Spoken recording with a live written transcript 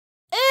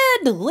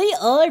And we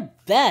are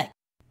back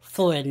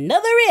for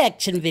another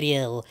reaction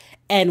video.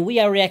 And we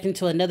are reacting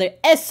to another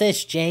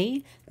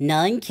SSJ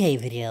 9K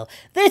video.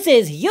 This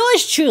is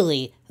yours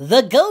truly,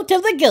 the GOAT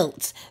of the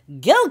GOATs,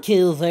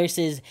 Goku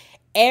versus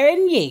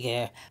Eren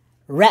Yeager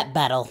rap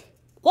battle.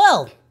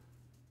 Well,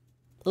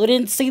 who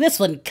didn't see this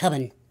one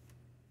coming?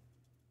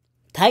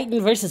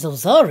 Titan versus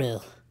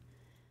Ozaru.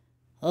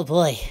 Oh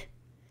boy.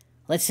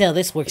 Let's see how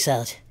this works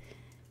out.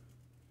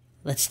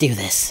 Let's do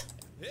this.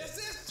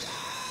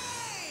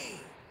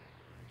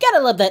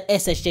 Gotta love that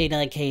SSJ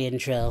 9K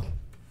intro.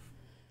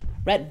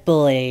 Rat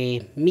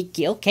boy,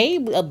 Miki,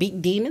 okay, I'll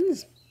beat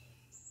demons.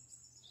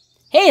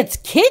 Hey, it's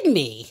Kid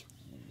Me.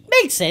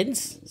 Makes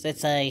sense,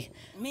 since I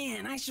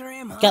sure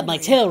am got my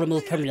tail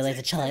removed permanently as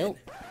a child.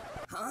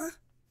 Huh?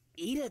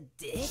 Eat a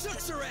dick?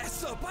 Shut your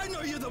ass up! I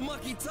know you're the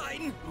Monkey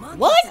Titan!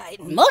 What?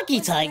 Titan? Monkey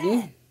What's Titan?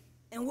 that?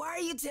 And why are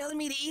you telling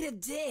me to eat a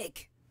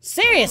dick?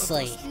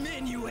 Seriously?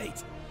 Men you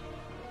ate.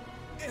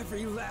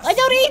 Every last I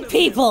don't one eat of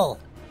people!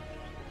 them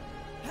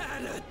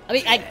had a I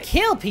mean, I dick.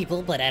 kill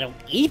people, but I don't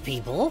eat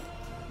people.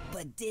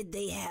 But did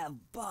they have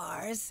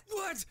bars?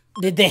 What?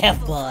 Did they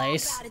have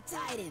bars? About a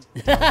Titan.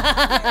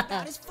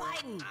 About his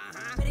fighting.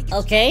 Better get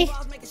Okay. your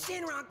balls, make a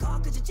Shinron call,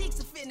 'cause your cheeks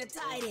are fitting a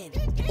Titan.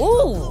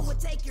 Ooh. Goku would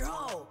take your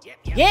hoe.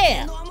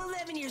 Yeah. You know I'm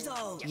 11 years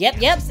old. Yep.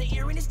 Say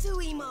Eren is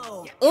too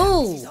emo.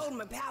 Ooh. She's holding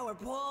my power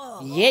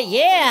pole.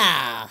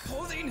 Yeah.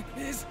 Holding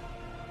his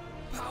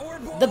power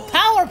ball. The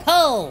power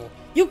pole.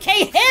 You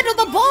can't handle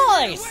the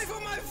Away boys.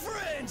 from my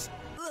friends.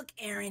 Look,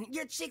 Eren,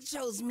 your chick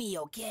chose me,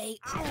 okay?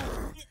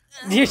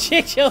 Your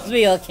chick shows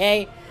me,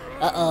 okay?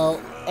 Uh-oh.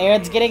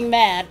 Eren's getting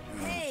mad.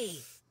 Hey,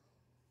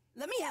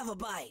 let me have a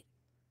bite.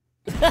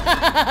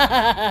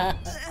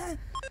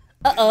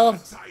 Uh-oh.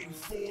 Titan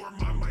form,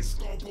 I might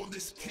stomp on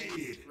this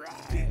kid.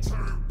 Then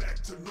turn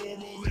back to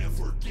normal and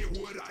forget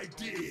what I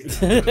did.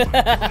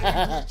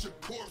 I your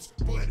corpse,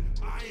 but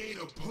I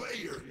ain't a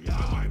player.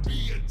 I might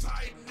be a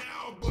Titan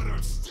now, but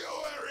I'm still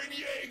Eren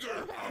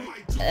Yeager. I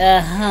might do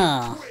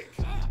Uh-huh. quick.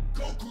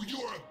 Goku,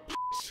 you're a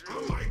bitch.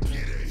 I might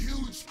get a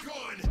huge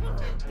gun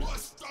and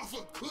bust off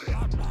a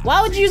cliff.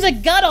 Why would you use a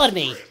gun on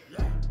me?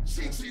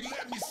 She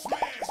let me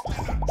smash, then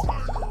I turned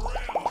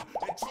around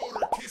and told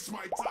her kiss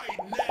my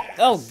Titan ass.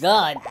 Oh,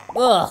 God.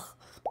 Ugh.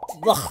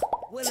 Ugh.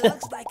 Well, it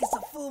looks like it's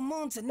a full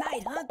moon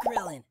tonight, huh,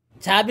 Krillin?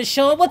 Time to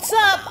show him what's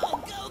up.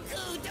 Oh,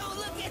 Goku, don't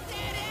look at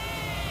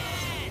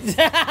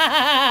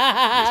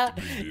that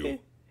ass!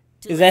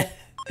 Is that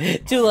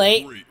too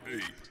late?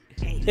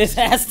 His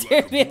ass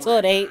turned me into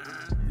an 8.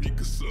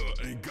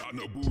 Mikasa ain't got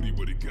no booty,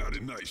 but it got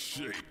a nice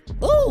shape.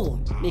 Ooh,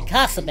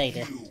 Mikasa made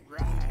it.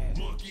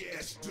 Monkey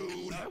ass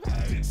dude,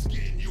 then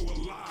skin you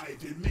alive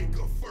and make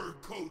a fur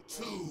coat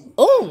too.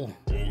 Ooh,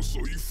 Oh, so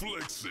you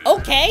flexing.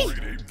 okay. Great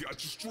ape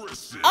got you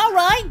stressing. All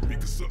right.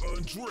 Mikasa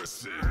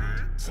undressing.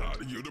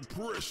 Tired of your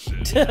depression.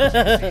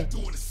 Ain't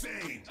doing the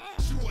same.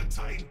 She want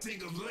Titan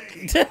thing of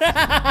lame.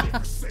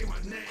 Never say my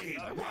name.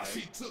 While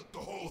she took the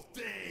whole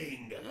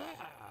thing.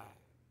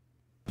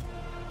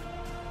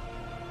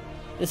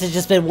 This has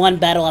just been one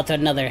battle after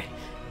another.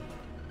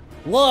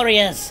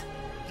 Warriors,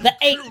 the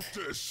ape. Killed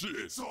that shit.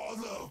 It's all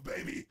love,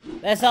 baby.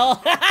 That's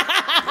all.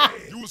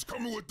 You was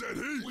coming with that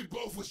heat. We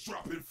both was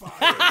dropping fire.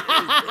 Hey,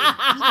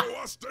 you know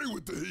I stay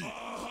with the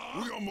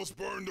heat. We almost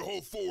burned the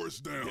whole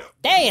forest down.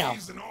 Damn.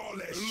 And all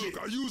that shit.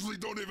 Look, I usually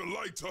don't even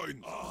like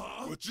Titans.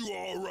 But you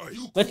all right.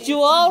 But you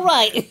all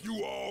right.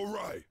 You all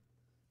right.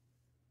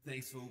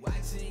 Thanks for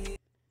watching.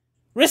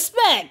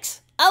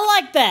 Respect. I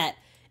like that.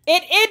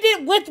 It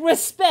ended with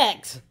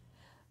respect.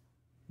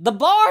 The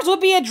bars were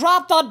being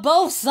dropped on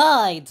both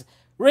sides.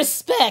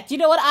 Respect. You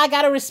know what? I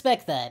gotta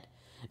respect that.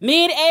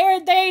 Me and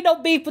Eren, there ain't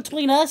no beef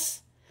between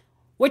us.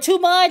 We're two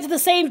minds of the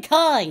same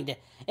kind.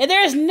 And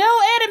there is no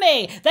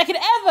enemy that can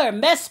ever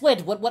mess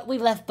with what we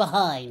left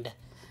behind.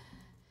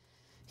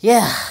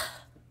 Yeah.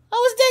 I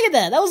was digging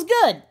that. That was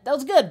good. That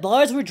was good.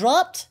 Bars were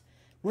dropped.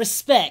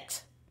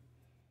 Respect.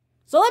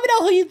 So let me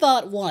know who you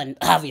thought won.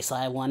 Obviously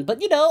I won.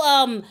 But, you know,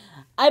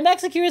 I'm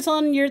actually curious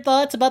on your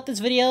thoughts about this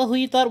video, who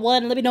you thought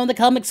won. Let me know in the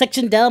comment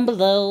section down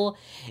below.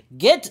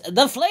 Get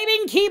the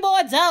flaming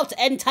keyboards out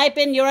and type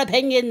in your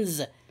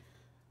opinions.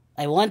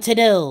 I want to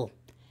know.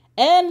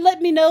 And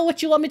let me know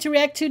what you want me to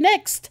react to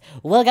next.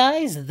 Well,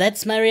 guys,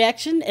 that's my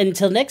reaction.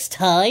 Until next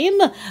time,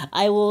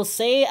 I will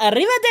say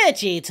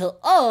arrivederci to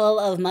all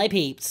of my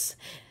peeps.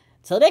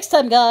 Till next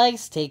time,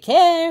 guys, take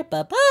care.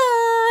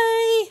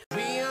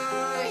 Bye-bye.